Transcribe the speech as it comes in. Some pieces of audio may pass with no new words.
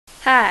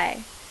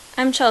Hi,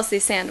 I'm Chelsea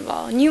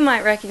Sandoval, and you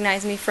might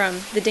recognize me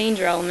from The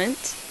Danger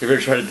Element. You ever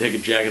tried to take a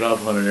jacket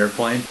off on an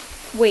airplane?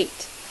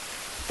 Wait,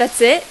 that's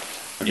it?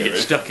 You get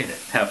stuck in it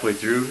halfway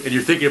through, and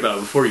you're thinking about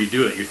it before you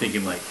do it. You're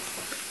thinking like,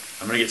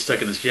 I'm gonna get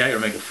stuck in this jacket or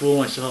make a fool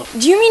of myself.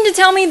 Do you mean to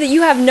tell me that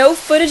you have no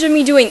footage of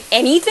me doing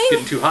anything?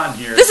 It's getting too hot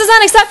in here. This is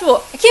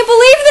unacceptable! I can't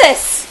believe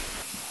this!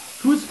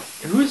 Who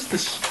is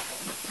this?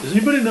 Does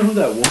anybody know who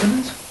that woman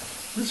is?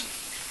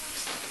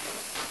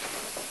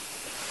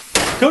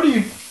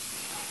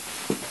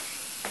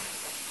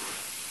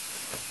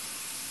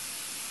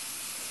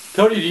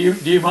 Cody,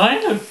 do you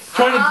mind? I'm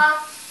trying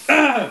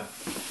to.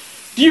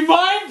 Do you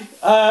mind?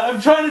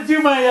 I'm trying to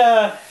do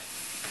my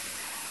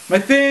my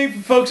thing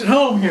for folks at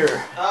home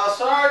here.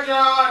 Sorry,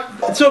 John.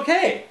 It's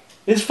okay.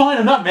 It's fine.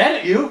 I'm not mad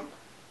at you.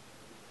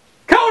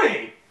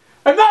 Cody,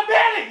 I'm not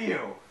mad at you.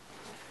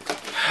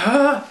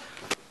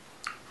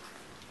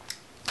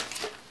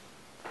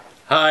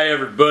 Hi,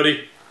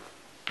 everybody.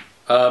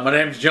 My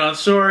name is John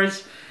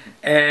Soares,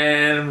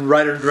 and I'm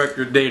writer and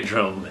director of Danger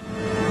Element.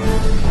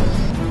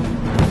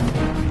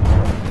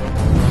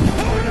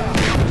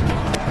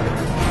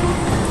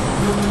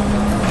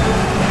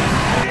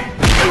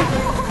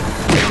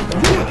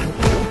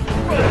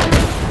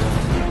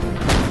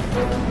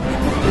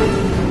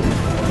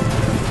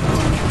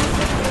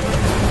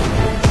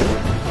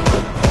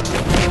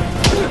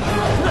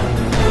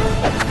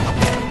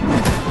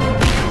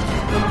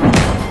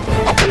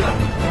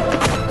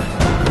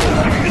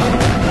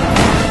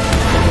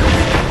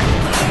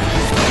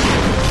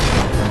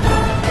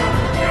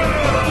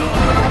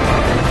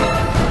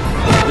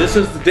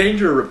 This is the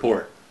Danger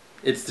Report.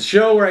 It's the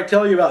show where I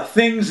tell you about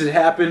things that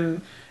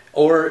happen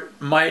or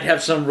might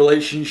have some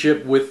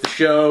relationship with the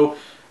show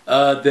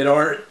that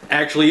aren't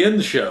actually in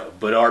the show,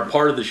 but are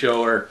part of the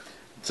show, or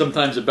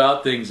sometimes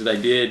about things that I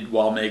did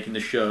while making the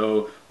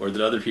show or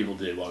that other people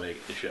did while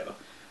making the show.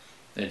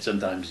 And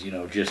sometimes, you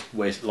know, just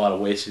a lot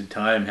of wasted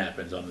time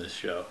happens on this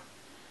show,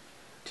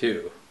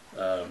 too,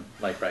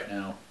 like right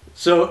now.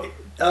 So,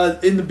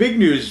 in the big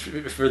news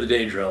for the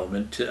Danger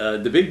Element,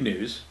 the big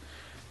news...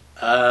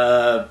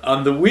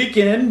 on the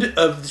weekend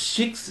of the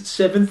 6th,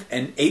 7th,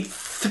 and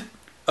 8th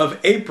of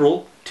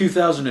April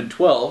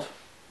 2012,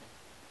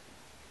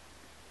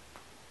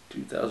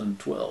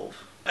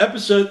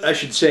 episode, I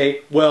should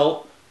say,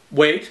 well,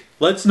 wait,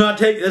 let's not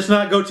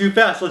go too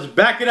fast, let's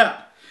back it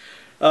up.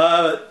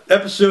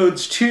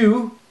 Episodes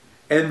 2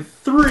 and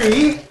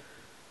 3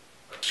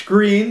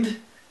 screened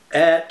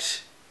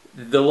at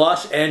the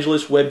Los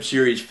Angeles Web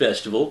Series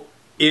Festival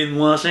in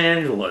Los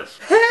Angeles.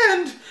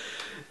 And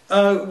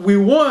we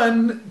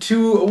won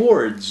 2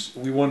 awards.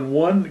 We won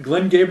one.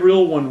 Glenn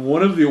Gabriel won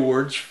one of the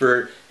awards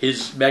for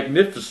his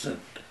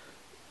magnificent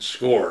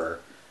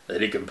score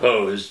that he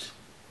composed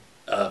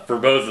for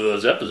both of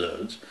those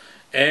episodes,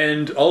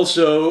 and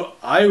also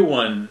I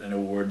won an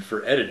award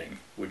for editing,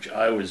 which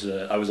I was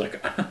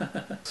like,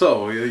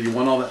 So you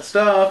won all that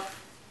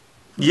stuff.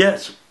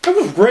 Yes, that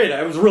was great.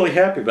 I was really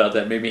happy about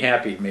that. Made me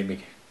happy. Made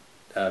me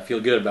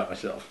feel good about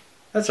myself.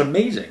 That's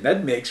amazing.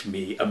 That makes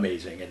me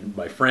amazing, and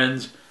my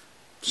friends.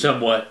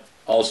 Somewhat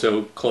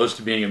also close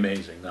to being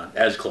amazing, not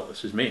as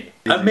close as me.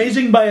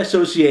 Amazing by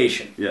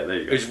association. Yeah, there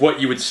you go. Is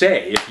what you would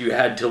say if you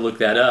had to look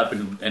that up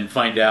and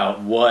find out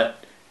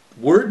what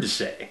word to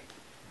say,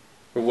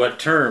 or what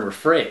term or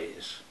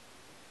phrase.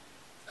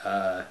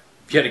 If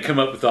you had to come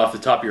up with off the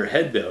top of your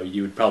head, though,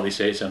 you would probably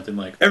say something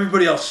like,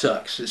 "Everybody else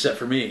sucks except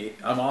for me.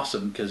 I'm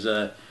awesome because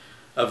of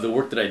the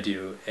work that I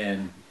do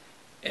and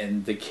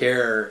the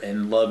care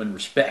and love and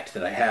respect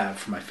that I have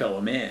for my fellow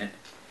man."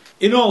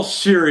 In all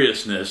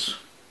seriousness,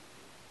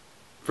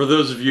 for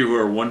those of you who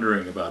are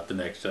wondering about the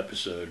next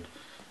episode,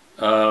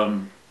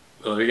 well,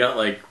 we got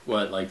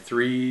like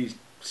 3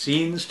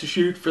 scenes to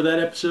shoot for that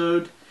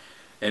episode,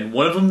 and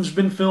one of them's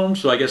been filmed,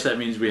 so I guess that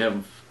means we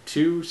have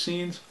 2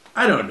 scenes.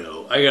 I don't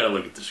know. I gotta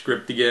look at the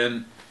script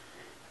again.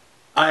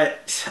 I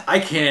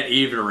can't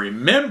even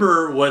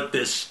remember what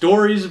this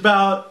story's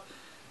about.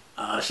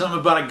 Something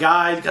about a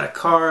guy who's got a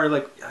car,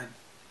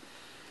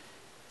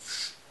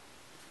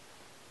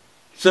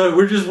 so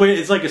we're just waiting.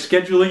 It's like a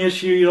scheduling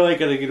issue, you know, like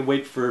gotta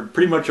wait for,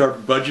 pretty much our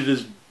budget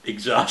is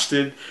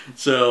exhausted.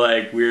 So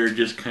like we're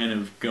just kind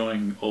of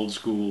going old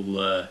school,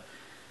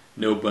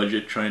 no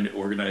budget, trying to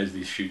organize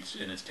these shoots,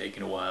 and it's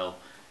taken a while,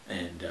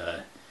 and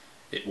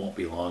it won't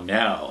be long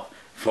now,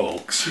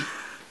 folks.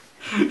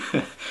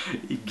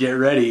 Get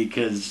ready,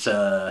 because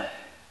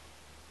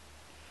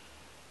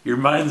your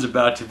mind's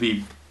about to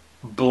be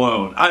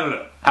blown. I don't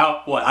know.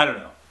 I don't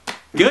know.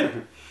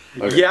 Good?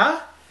 Okay.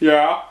 Yeah?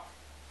 Yeah.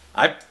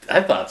 I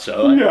thought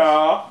so.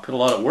 I put a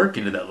lot of work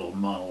into that little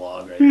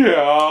monologue right there.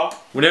 Yeah.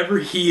 Whenever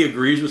he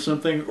agrees with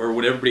something, or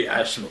when everybody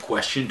asks him a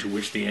question to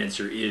which the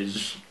answer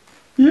is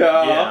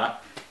Yeah.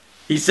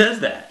 he says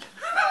that.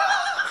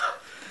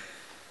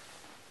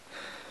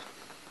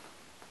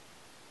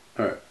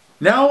 Alright.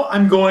 Now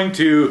I'm going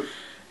to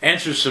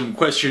answer some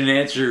question and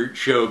answer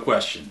show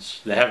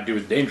questions that have to do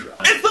with Danger.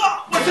 It's the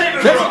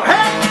favorite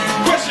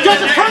Question and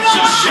and answer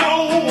answer show.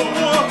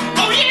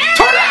 Oh yeah!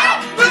 Turn it out!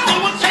 It's the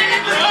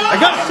I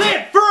gotta say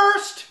it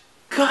first!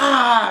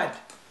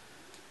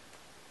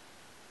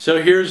 So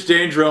here's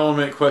Danger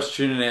Element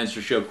question and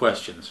answer show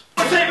questions.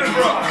 Save it,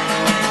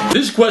 bro!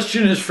 This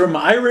question is from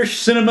Irish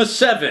Cinema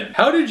 7.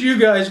 How did you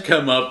guys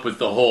come up with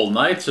the whole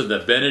Knights of the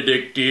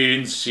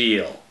Benedictine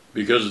Seal?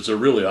 Because it's a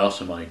really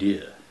awesome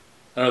idea.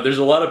 I don't know, there's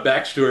a lot of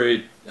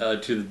backstory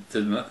to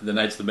the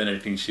Knights of the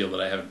Benedictine Seal that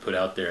I haven't put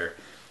out there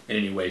in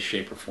any way,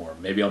 shape, or form.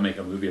 Maybe I'll make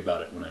a movie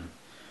about it when I'm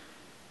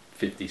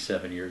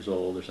 57 years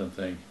old or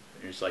something.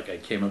 It's like I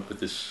came up with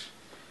this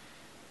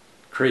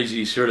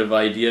crazy sort of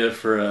idea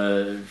for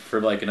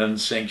like an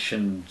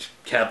unsanctioned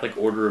Catholic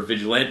order of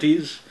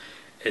vigilantes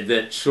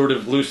that sort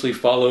of loosely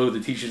follow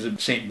the teachings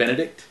of Saint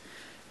Benedict.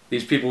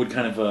 These people would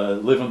kind of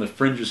live on the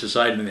fringe of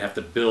society and they have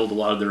to build a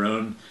lot of their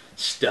own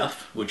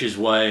stuff, which is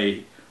why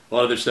a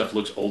lot of their stuff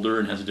looks older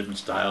and has a different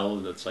style.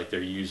 That's like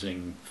they're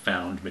using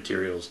found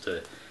materials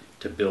to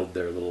build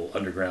their little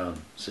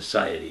underground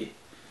society.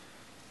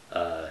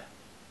 So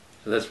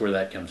that's where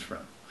that comes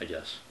from, I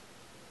guess.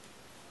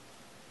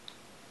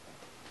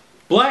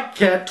 Black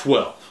Cat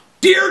 12.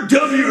 Dear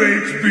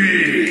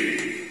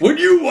WHB, when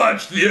you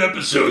watch the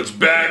episodes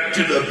back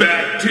to the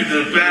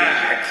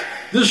back,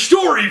 the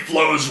story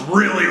flows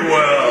really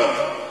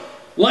well.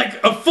 Like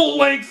a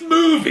full-length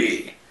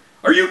movie.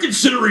 Are you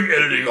considering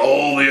editing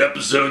all the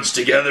episodes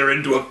together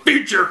into a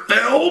feature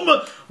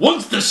film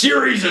once the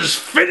series is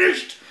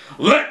finished?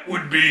 That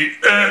would be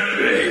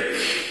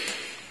epic.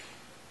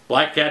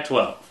 Black Cat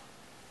 12.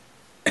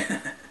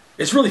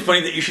 It's really funny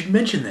that you should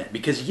mention that,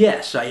 because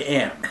yes, I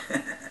am.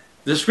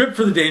 The script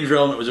for The Danger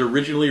Element was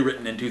originally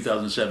written in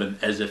 2007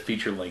 as a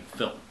feature-length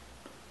film.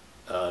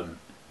 The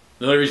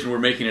only reason we're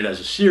making it as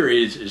a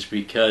series is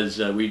because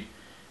we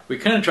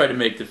kind of tried to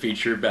make the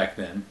feature back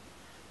then,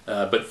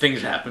 but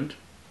things happened,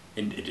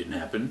 and it didn't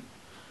happen.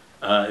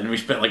 And we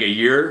spent like a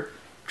year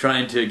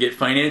trying to get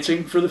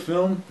financing for the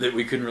film that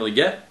we couldn't really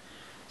get.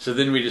 So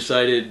then we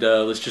decided,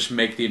 let's just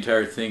make the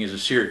entire thing as a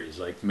series,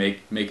 like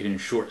make it in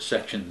short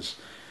sections,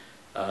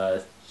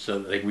 so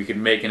that we could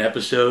make an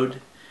episode.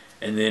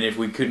 And then if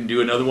we couldn't do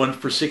another one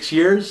for 6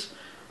 years,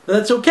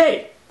 that's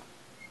okay.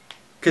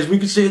 Because we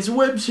could say it's a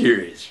web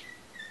series.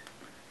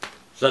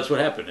 So that's what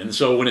happened. And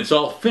so when it's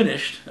all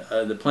finished,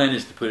 the plan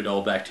is to put it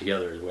all back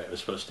together the way it was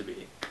supposed to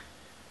be.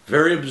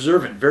 Very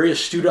observant, very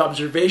astute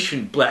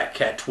observation, Black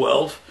Cat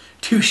 12.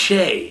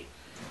 Touché.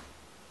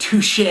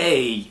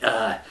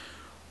 Touché.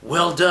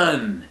 Well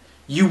done.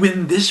 You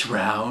win this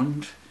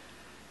round.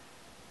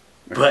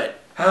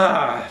 But,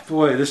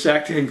 boy, this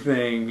acting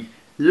thing.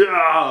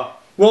 Yeah!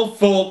 Well,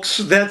 folks,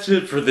 that's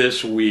it for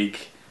this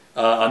week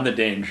on the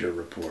Danger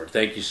Report.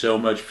 Thank you so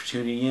much for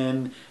tuning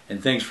in,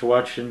 and thanks for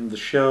watching the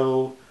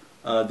show,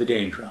 The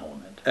Danger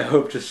Element. I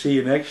hope to see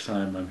you next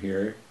time I'm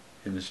here,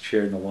 in this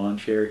chair, in the lawn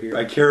chair here.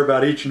 I care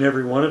about each and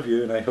every one of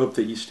you, and I hope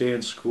that you stay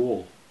in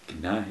school.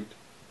 Good night.